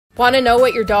Want to know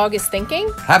what your dog is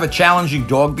thinking? Have a challenging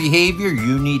dog behavior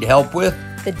you need help with?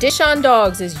 The Dish on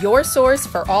Dogs is your source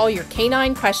for all your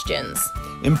canine questions.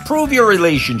 Improve your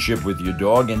relationship with your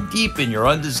dog and deepen your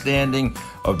understanding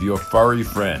of your furry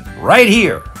friend. Right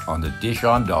here on the Dish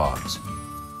on Dogs.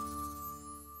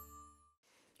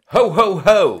 Ho, ho,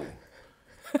 ho!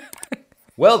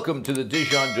 Welcome to the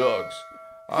Dish on Dogs.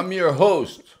 I'm your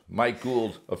host, Mike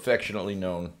Gould,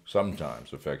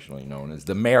 sometimes affectionately known as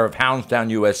the mayor of Hounds Town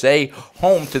USA,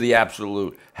 home to the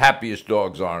absolute happiest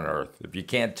dogs on earth. If you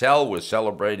can't tell, we're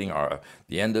celebrating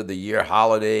the end of the year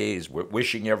holidays. We're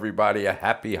wishing everybody a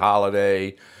happy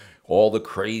holiday. All the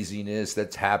craziness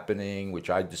that's happening, which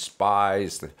I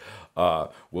despise.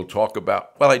 We'll talk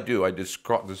about, well, I do. I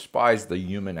despise the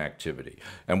human activity.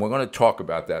 And we're going to talk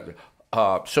about that.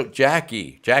 So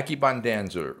Jackie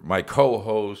Bondanza, my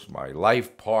co-host, my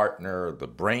life partner, the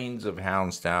brains of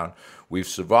Hounds Town, we've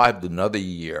survived another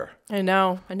year. I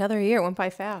know, another year. It went by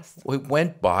fast. It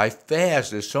went by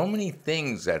fast. There's so many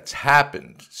things that's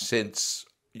happened since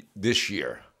this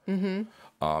year. Mm-hmm.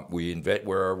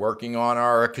 We're working on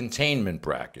our containment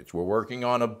brackets. We're working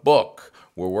on a book.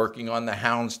 We're working on the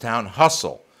Hounds Town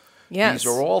Hustle. Yes.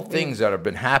 These are all things that have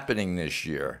been happening this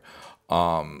year.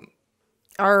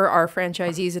 Our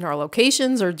franchisees in our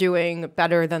locations are doing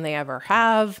better than they ever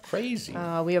have. Crazy.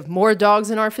 We have more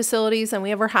dogs in our facilities than we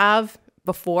ever have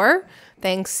before,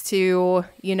 thanks to,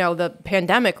 the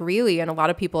pandemic, really, and a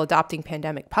lot of people adopting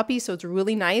pandemic puppies. So it's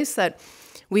really nice that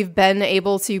we've been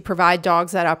able to provide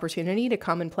dogs that opportunity to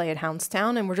come and play at Hounds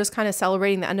Town, and we're just kind of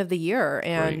celebrating the end of the year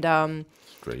and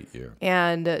Great year.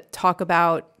 And talk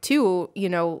about too,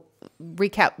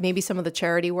 recap maybe some of the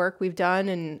charity work we've done,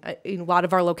 and a lot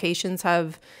of our locations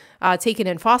have taken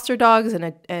in foster dogs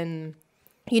and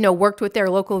worked with their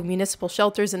local municipal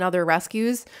shelters and other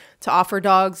rescues to offer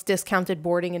dogs discounted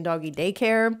boarding and doggy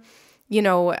daycare.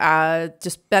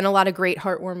 Just been a lot of great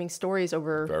heartwarming stories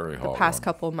over the past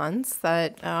couple of months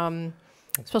that,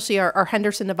 especially our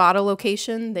Henderson, Nevada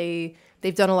location,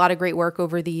 they've done a lot of great work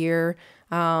over the year.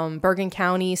 Bergen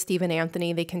County, Steve and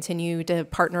Anthony, they continue to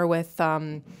partner with,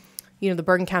 the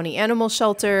Bergen County Animal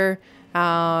Shelter.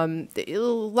 A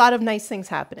lot of nice things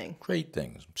happening. Great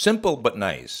things. Simple but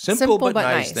nice. Simple but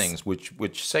nice things, which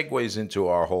segues into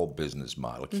our whole business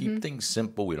model. Keep things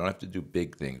simple. We don't have to do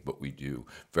big things, but we do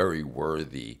very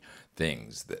worthy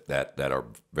things that are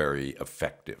very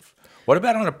effective. What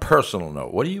about on a personal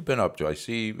note? What have you been up to? I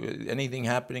see anything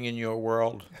happening in your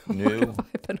world new? What have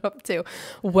I been up to?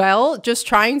 Well, just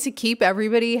trying to keep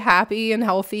everybody happy and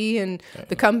healthy and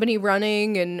the company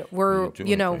running. And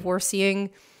we're seeing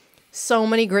so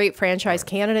many great franchise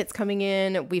candidates coming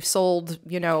in. We've sold,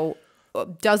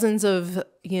 dozens of,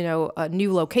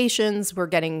 new locations. We're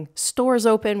getting stores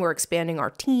open. We're expanding our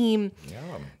team.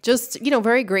 Yeah. Just,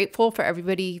 very grateful for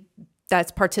everybody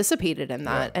that's participated in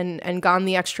that and gone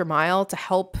the extra mile to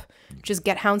help just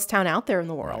get Hounds Town out there in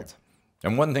the world. Right.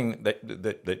 And one thing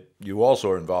that you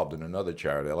also are involved in another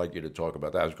charity, I'd like you to talk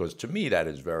about that, because to me that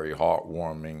is very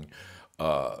heartwarming.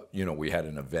 We had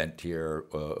an event here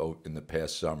in the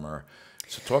past summer.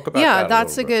 So talk about that.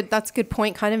 Yeah, that's a good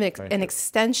point. Kind of an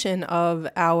extension of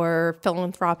our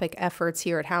philanthropic efforts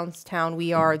here at Hounds Town.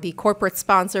 We are the corporate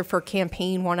sponsor for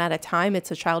Campaign One at a Time.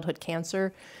 It's a childhood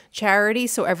cancer charity.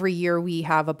 So every year we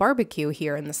have a barbecue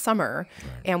here in the summer,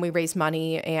 and we raise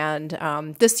money. And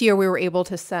this year we were able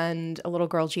to send a little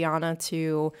girl, Gianna,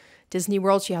 to Disney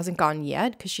World. She hasn't gone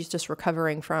yet because she's just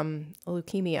recovering from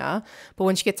leukemia. But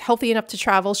when she gets healthy enough to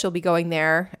travel, she'll be going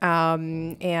there.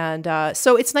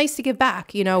 So it's nice to give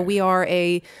back. We are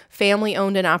a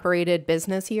family-owned and operated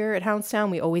business here at Hounds Town.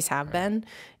 We always have been.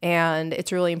 And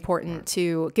it's really important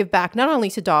to give back not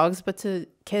only to dogs, but to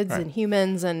kids and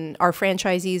humans and our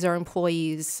franchisees, our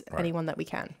employees, anyone that we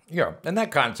can. Yeah, and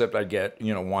that concept I get,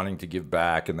 wanting to give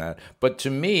back and that. But to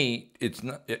me,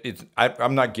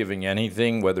 I'm not giving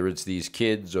anything, whether it's these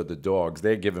kids or the dogs.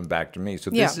 They're giving back to me. So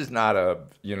this is not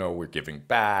we're giving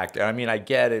back. I mean, I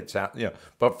get it,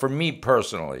 but for me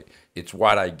personally, it's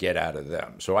what I get out of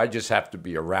them. So I just have to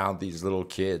be around these little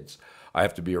kids. I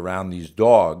have to be around these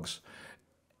dogs.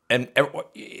 And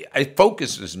it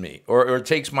focuses me, or it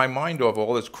takes my mind off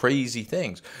all these crazy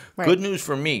things. Right. Good news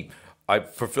for me, I've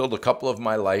fulfilled a couple of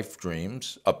my life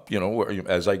dreams.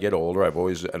 As I get older,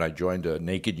 I joined a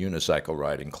naked unicycle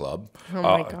riding club. Oh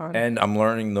my God! And I'm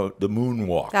learning the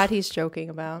moonwalk. That he's joking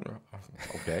about.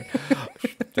 Okay,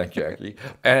 thank you, Jackie.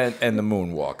 And the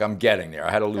moonwalk. I'm getting there. I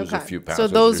had to lose a few pounds. So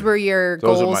those were your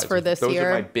goals for this year? Those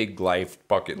are my big life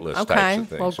bucket list types of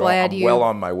things. Well, so I'm well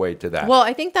on my way to that. Well,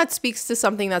 I think that speaks to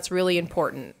something that's really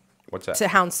important What's that? To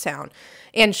Hounds Town,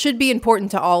 and should be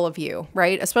important to all of you,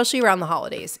 right? Especially around the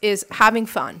holidays, is having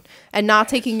fun and not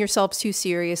taking yourselves too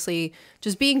seriously.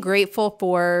 Just being grateful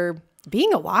for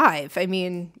being alive. I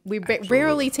mean, we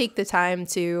rarely take the time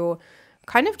to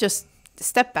kind of just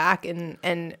step back and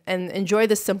enjoy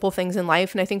the simple things in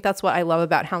life. And I think that's what I love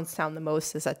about Hounds Town the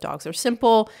most, is that dogs are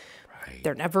simple. Right.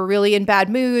 They're never really in bad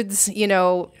moods. You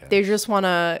know, they just want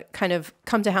to kind of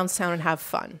come to Hounds Town and have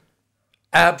fun.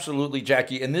 Absolutely,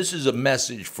 Jackie. And this is a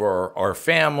message for our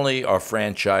family, our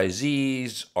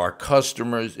franchisees, our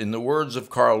customers. In the words of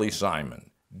Carly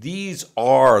Simon, these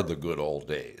are the good old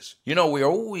days. You know, we're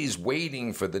always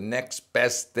waiting for the next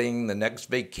best thing, the next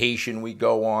vacation we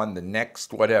go on, the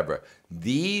next whatever.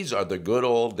 These are the good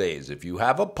old days. If you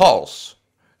have a pulse,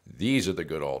 these are the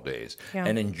good old days. Yeah.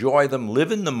 And enjoy them.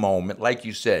 Live in the moment. Like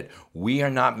you said, we are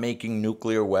not making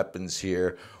nuclear weapons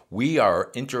here. We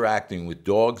are interacting with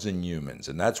dogs and humans,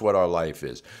 and that's what our life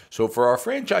is. So for our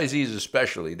franchisees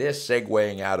especially, they're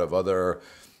segueing out of other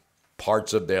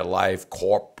parts of their life,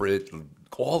 corporate,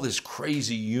 all this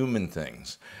crazy human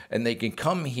things. And they can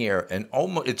come here, and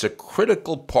almost it's a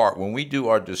critical part when we do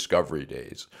our discovery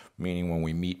days, meaning when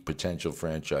we meet potential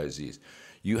franchisees.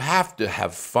 You have to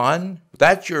have fun.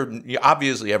 That's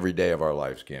obviously every day of our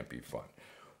lives can't be fun.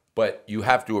 But you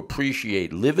have to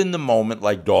appreciate, live in the moment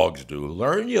like dogs do.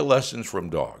 Learn your lessons from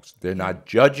dogs. They're not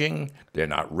judging. They're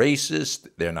not racist.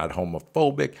 They're not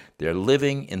homophobic. They're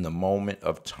living in the moment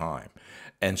of time.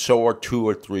 And so are 2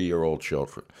 or 3-year-old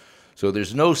children. So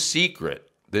there's no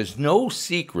secret. There's no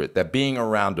secret that being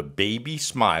around a baby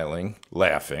smiling,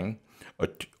 laughing,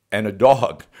 and a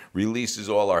dog releases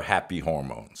all our happy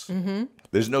hormones. Mm-hmm.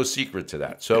 There's no secret to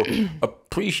that. So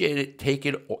appreciate it. Take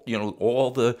it, you know,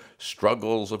 all the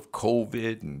struggles of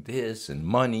COVID and this and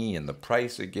money and the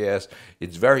price of gas.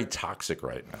 It's very toxic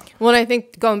right now. Well, and I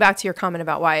think going back to your comment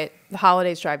about why the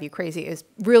holidays drive you crazy is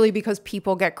really because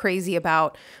people get crazy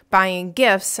about buying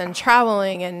gifts and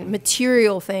traveling and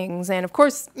material things. And of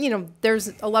course, you know,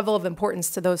 there's a level of importance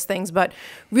to those things. But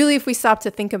really, if we stop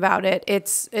to think about it,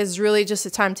 it's really just a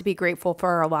time to be grateful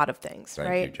for a lot of things. Thank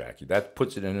right? you, Jackie. That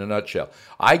puts it in a nutshell.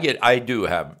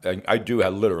 I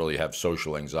literally have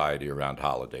social anxiety around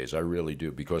holidays. I really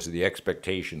do, because of the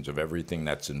expectations of everything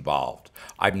that's involved.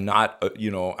 I'm not,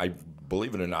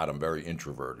 believe it or not, I'm very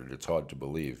introverted. It's hard to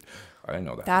believe. I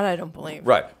know that. That I don't believe.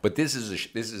 Right, but this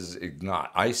is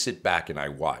not. I sit back and I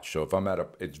watch. So if I'm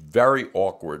it's very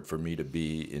awkward for me to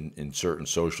be in certain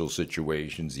social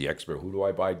situations. The expert, who do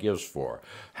I buy gifts for?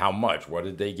 How much? What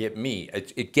did they get me?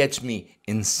 It gets me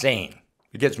insane.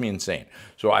 It gets me insane.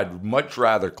 So I'd much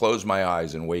rather close my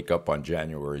eyes and wake up on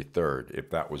January 3rd, if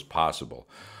that was possible.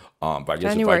 But I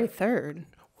guess January 3rd?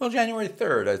 Well, January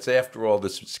 3rd. It's after all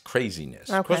this craziness.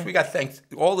 Okay. Of course, we got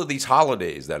all of these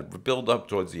holidays that build up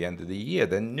towards the end of the year,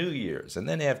 then New Year's. And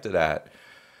then after that,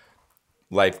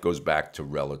 life goes back to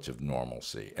relative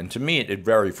normalcy. And to me, it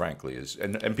very frankly is,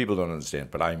 and people don't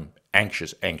understand, but I'm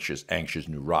anxious,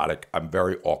 neurotic. I'm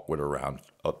very awkward around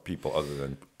people other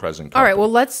than present company. All right,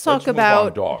 well, let's talk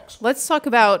about dogs. Let's talk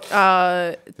about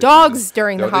dogs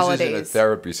during the holidays. This isn't a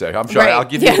therapy session. I'm sorry. Right. I'll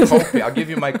give you I'll give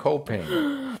you my co-pain.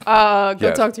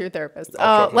 Go talk to your therapist.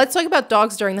 Let's talk about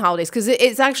dogs during the holidays, because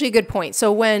it's actually a good point.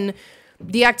 So when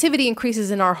the activity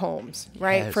increases in our homes,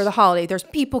 right, yes, for the holiday, there's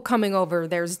people coming over,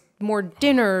 there's more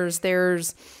dinners,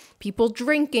 there's people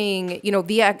drinking, you know,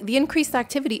 the increased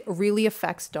activity really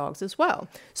affects dogs as well.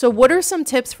 So what are some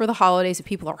tips for the holidays if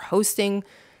people are hosting,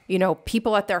 you know,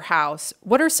 people at their house?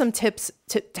 What are some tips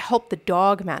to help the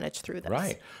dog manage through this?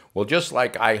 Right. Well, just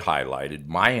like I highlighted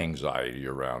my anxiety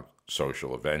around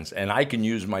social events, and I can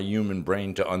use my human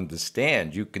brain to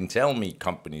understand. You can tell me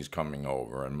company's coming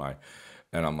over, and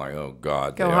I'm like, oh,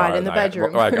 God. Go hide in the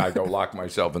bedroom. I go lock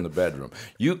myself in the bedroom.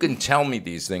 You can tell me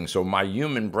these things, so my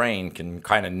human brain can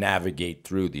kind of navigate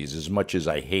through these as much as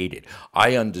I hate it.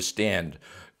 I understand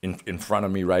in front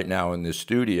of me right now in this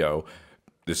studio,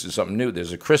 this is something new.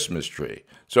 There's a Christmas tree.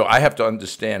 So I have to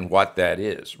understand what that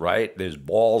is, right? There's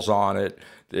balls on it.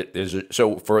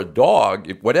 So for a dog,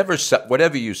 whatever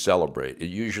you celebrate, it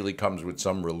usually comes with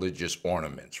some religious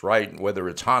ornaments, right? Whether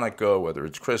it's Hanukkah, whether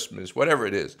it's Christmas, whatever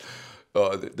it is.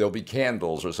 There'll be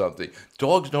candles or something.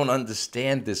 Dogs don't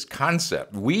understand this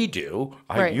concept. We do.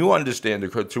 Right. You understand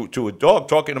it. To a dog,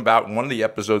 talking about in one of the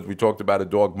episodes, we talked about a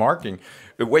dog marking.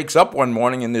 It wakes up one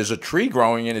morning and there's a tree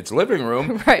growing in its living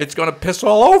room. Right. It's going to piss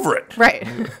all over it. Right.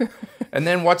 And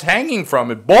then what's hanging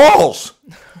from it? Balls.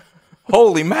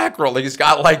 Holy mackerel! He's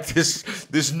got like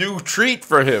this new treat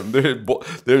for him.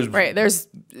 There's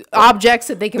objects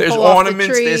that they can There's pull off ornaments,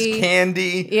 the tree. there's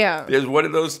candy. Yeah. There's what are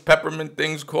those peppermint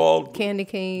things called? Candy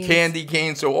canes. Candy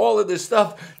canes. So all of this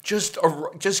stuff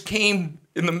just came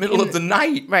in the middle of the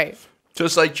night. Right.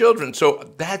 Just like children.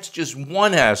 So that's just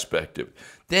one aspect of it.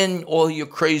 Then all your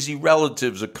crazy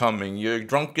relatives are coming. Your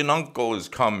drunken uncle is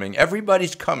coming.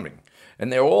 Everybody's coming.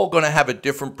 And they're all going to have a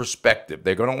different perspective.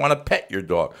 They're going to want to pet your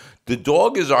dog. The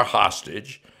dog is our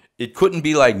hostage. It couldn't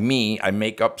be like me. I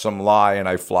make up some lie and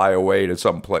I fly away to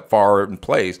some foreign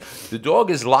place. The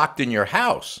dog is locked in your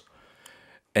house.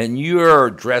 And you're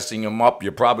dressing him up.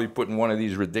 You're probably putting one of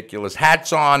these ridiculous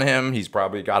hats on him. He's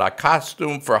probably got a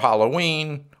costume for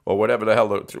Halloween or whatever the hell.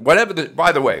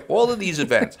 By the way, all of these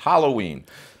events, Halloween,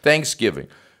 Thanksgiving,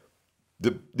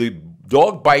 the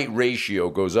dog bite ratio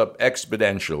goes up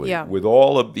exponentially with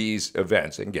all of these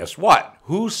events. And guess what?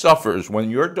 Who suffers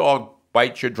when your dog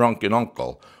bites your drunken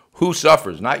uncle? Who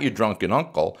suffers? Not your drunken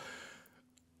uncle,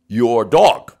 your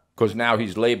dog, because now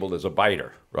he's labeled as a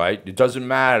biter, right? It doesn't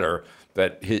matter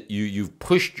that you've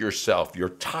pushed yourself, your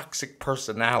toxic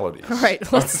personality. All right,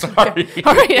 sorry.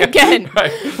 All right, again,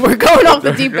 we're going off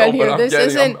the deep end here.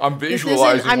 I'm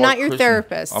visualizing. I'm not your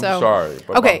therapist. I'm sorry.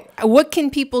 Okay, what can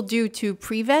people do to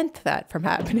prevent that from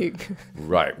happening?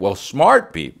 Right. Well,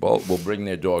 smart people will bring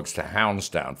their dogs to Hounds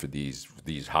Town for these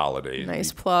holidays.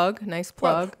 Nice plug.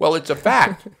 Well, it's a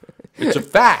fact. It's a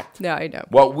fact. No, I know.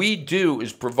 What we do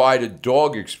is provide a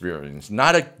dog experience,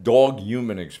 not a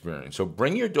dog-human experience. So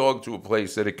bring your dog to a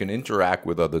place that it can interact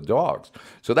with other dogs.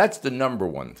 So that's the number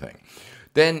one thing.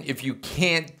 Then if you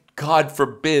can't, God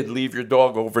forbid, leave your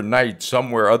dog overnight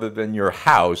somewhere other than your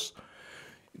house,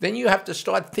 then you have to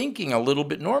start thinking a little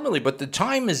bit normally. But the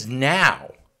time is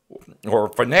now, or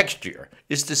for next year,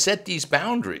 is to set these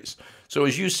boundaries. So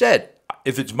as you said,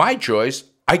 if it's my choice,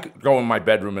 I could go in my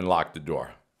bedroom and lock the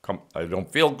door. I don't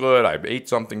feel good. I ate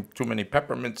something, too many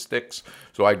peppermint sticks.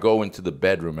 So I go into the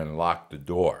bedroom and lock the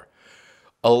door.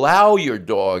 Allow your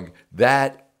dog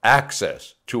that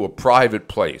access to a private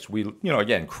place.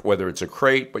 Again, whether it's a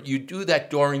crate, but you do that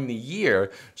during the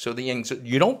year so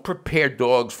you don't prepare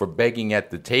dogs for begging at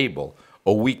the table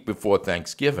a week before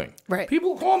Thanksgiving. Right.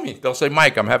 People call me. They'll say,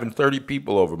 Mike, I'm having 30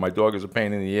 people over. My dog is a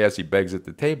pain in the ass. He begs at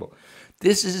the table.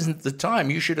 This isn't the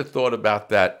time. You should have thought about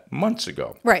that months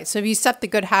ago. Right. So if you set the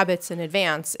good habits in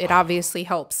advance, it obviously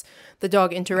helps the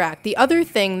dog interact. The other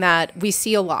thing that we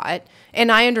see a lot,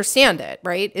 and I understand it,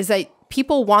 right, is that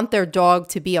people want their dog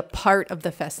to be a part of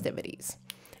the festivities.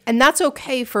 And that's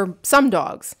okay for some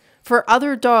dogs. For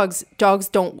other dogs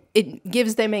don't, it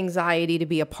gives them anxiety to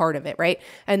be a part of it, right?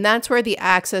 And that's where the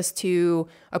access to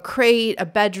a crate, a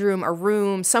bedroom, a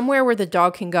room, somewhere where the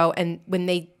dog can go, and when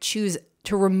they choose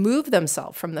to remove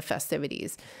themselves from the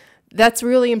festivities, that's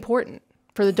really important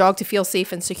for the dog to feel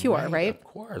safe and secure, right? Of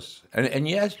course. And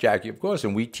yes, Jackie, of course.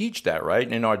 And we teach that, right?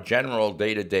 In our general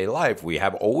day-to-day life,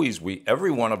 every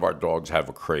one of our dogs have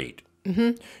a crate.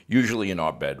 Mm-hmm. Usually in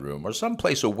our bedroom or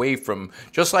someplace away from,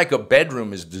 just like a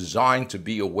bedroom is designed to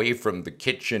be away from the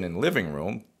kitchen and living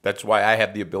room. That's why I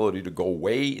have the ability to go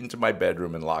way into my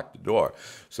bedroom and lock the door.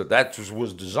 So that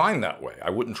was designed that way.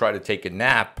 I wouldn't try to take a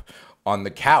nap on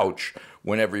the couch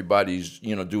when everybody's,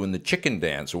 doing the chicken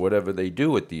dance or whatever they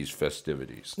do at these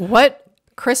festivities. What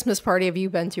Christmas party have you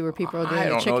been to where people are doing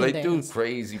the chicken dance? They do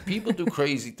crazy. People do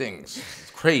crazy things.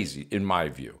 It's crazy, in my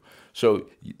view. So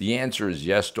the answer is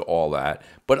yes to all that.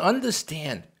 But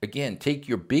understand, again, take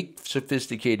your big,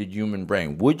 sophisticated human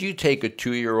brain. Would you take a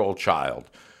 2-year-old child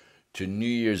to New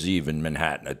Year's Eve in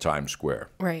Manhattan at Times Square?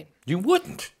 Right. You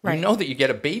wouldn't. Right. You know that you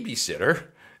get a babysitter.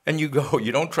 And you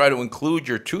don't try to include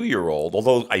your 2-year-old,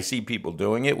 although I see people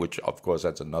doing it, which, of course,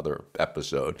 that's another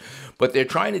episode. But they're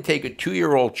trying to take a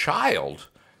 2-year-old child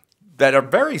that are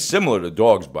very similar to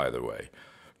dogs, by the way.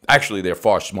 Actually, they're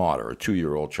far smarter. A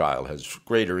 2-year-old child has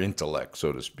greater intellect,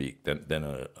 so to speak,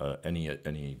 than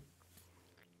any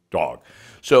dog.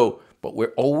 So, but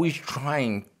we're always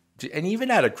trying and even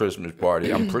at a Christmas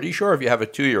party, I'm pretty sure if you have a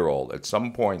 2-year-old, at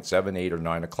some point, 7, 8, or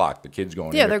 9 o'clock, the kid's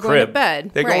going they're going to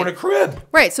bed. They're going to crib.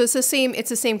 Right. So it's the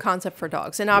same concept for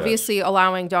dogs. And obviously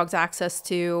allowing dogs access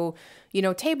to,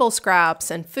 table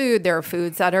scraps and food. There are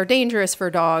foods that are dangerous for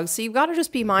dogs. So you've got to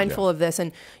just be mindful of this.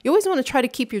 And you always want to try to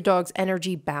keep your dog's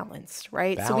energy balanced,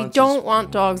 right? So we don't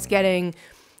want dogs getting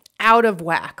out of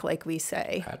whack, like we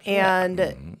say.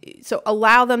 And so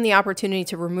allow them the opportunity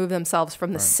to remove themselves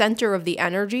from the center of the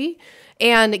energy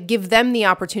and give them the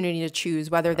opportunity to choose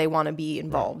whether they want to be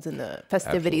involved in the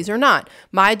festivities or not.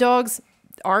 My dogs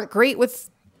aren't great with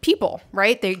people,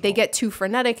 right? They get too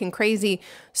frenetic and crazy.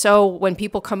 So when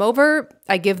people come over,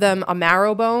 I give them a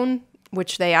marrow bone,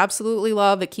 which they absolutely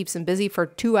love. It keeps them busy for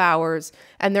 2 hours,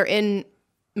 and they're in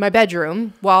my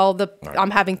bedroom while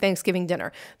I'm having Thanksgiving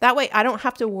dinner. That way I don't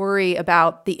have to worry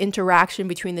about the interaction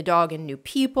between the dog and new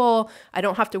people. I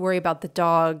don't have to worry about the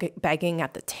dog begging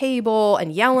at the table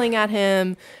and yelling at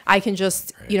him. I can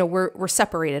just, we're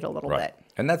separated a little bit.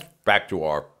 And that's back to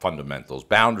our fundamentals: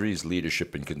 boundaries,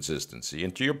 leadership, and consistency.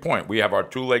 And to your point, we have our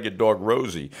two-legged dog,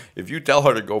 Rosie. If you tell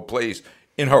her to go place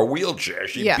in her wheelchair,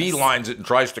 she beelines it and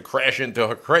tries to crash into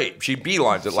her crate. She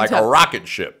beelines it like a rocket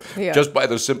ship, just by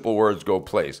the simple words, go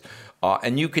place.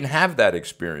 And you can have that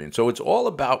experience. So it's all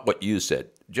about what you said.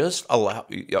 Just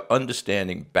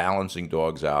understanding, balancing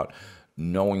dogs out,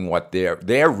 knowing what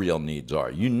their real needs are.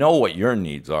 You know what your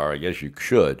needs are. I guess you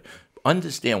should.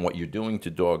 Understand what you're doing to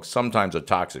dogs sometimes are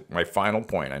toxic. My final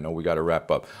point, I know we got to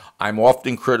wrap up. I'm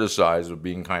often criticized of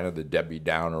being kind of the Debbie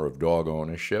Downer of dog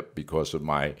ownership because of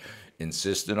my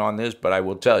insistent on this, but I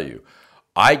will tell you,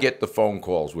 I get the phone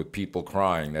calls with people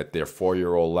crying that their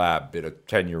 4-year-old lab bit a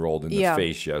 10-year-old in the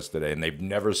face yesterday, and they've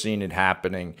never seen it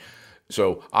happening.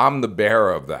 So I'm the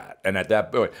bearer of that. And at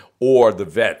that point, or the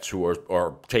vets who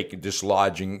are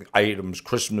dislodging items,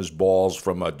 Christmas balls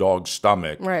from a dog's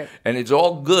stomach. Right. And it's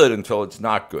all good until it's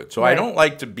not good. So I don't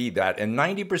like to be that. And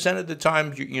 90% of the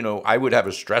time, I would have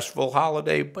a stressful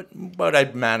holiday, but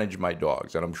I'd manage my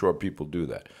dogs. And I'm sure people do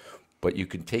that. But you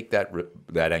can take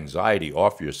that anxiety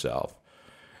off yourself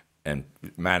and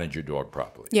manage your dog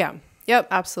properly. Yeah. Yep,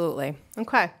 absolutely.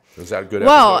 Okay. Is that a good episode?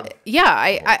 Well,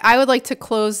 yeah, I would like to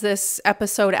close this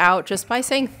episode out just by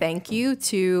saying thank you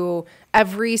to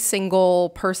every single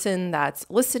person that's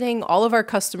listening, all of our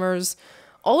customers,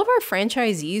 all of our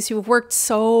franchisees who have worked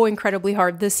so incredibly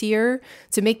hard this year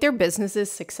to make their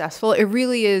businesses successful. It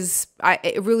really is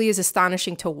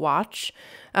astonishing to watch.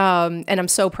 And I'm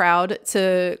so proud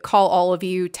to call all of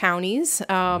you Townies,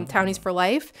 Townies for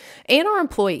life, and our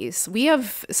employees. We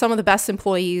have some of the best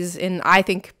employees in, I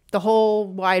think, the whole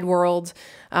wide world.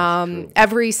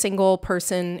 Every single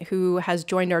person who has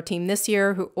joined our team this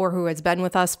year who has been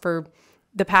with us for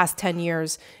the past 10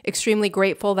 years, extremely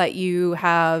grateful that you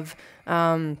have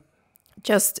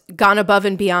just gone above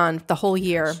and beyond the whole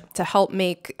year to help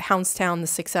make Hounds Town the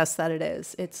success that it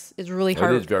is. It's really It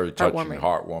is very touching,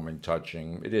 heartwarming,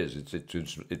 touching. It is.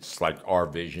 It's like our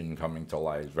vision coming to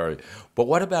life. But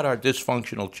what about our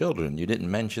dysfunctional children? You didn't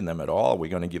mention them at all. Are we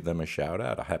going to give them a shout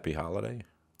out? A happy holiday?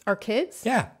 Our kids?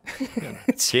 Yeah.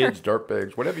 Kids,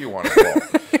 dirtbags, whatever you want to call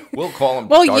them. We'll call them.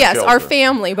 Well, yes, children. Our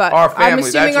family, but I'm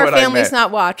assuming our family's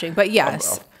not watching. But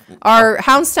yes. Our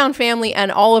Hounds Town family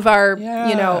and all of our,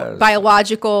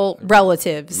 biological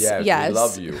relatives. Yes. We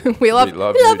love you. we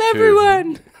love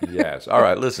everyone. Yes. All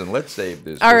right. Listen, let's save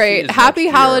this. All right. Happy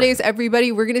holidays,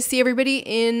 everybody. We're going to see everybody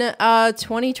in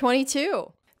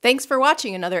 2022. Thanks for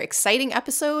watching another exciting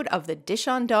episode of the Dish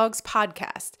on Dogs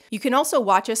podcast. You can also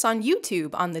watch us on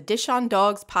YouTube on the Dish on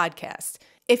Dogs podcast.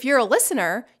 If you're a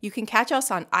listener, you can catch us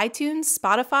on iTunes,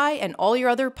 Spotify, and all your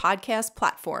other podcast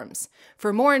platforms.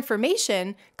 For more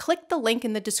information, click the link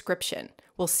in the description.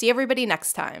 We'll see everybody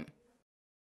next time.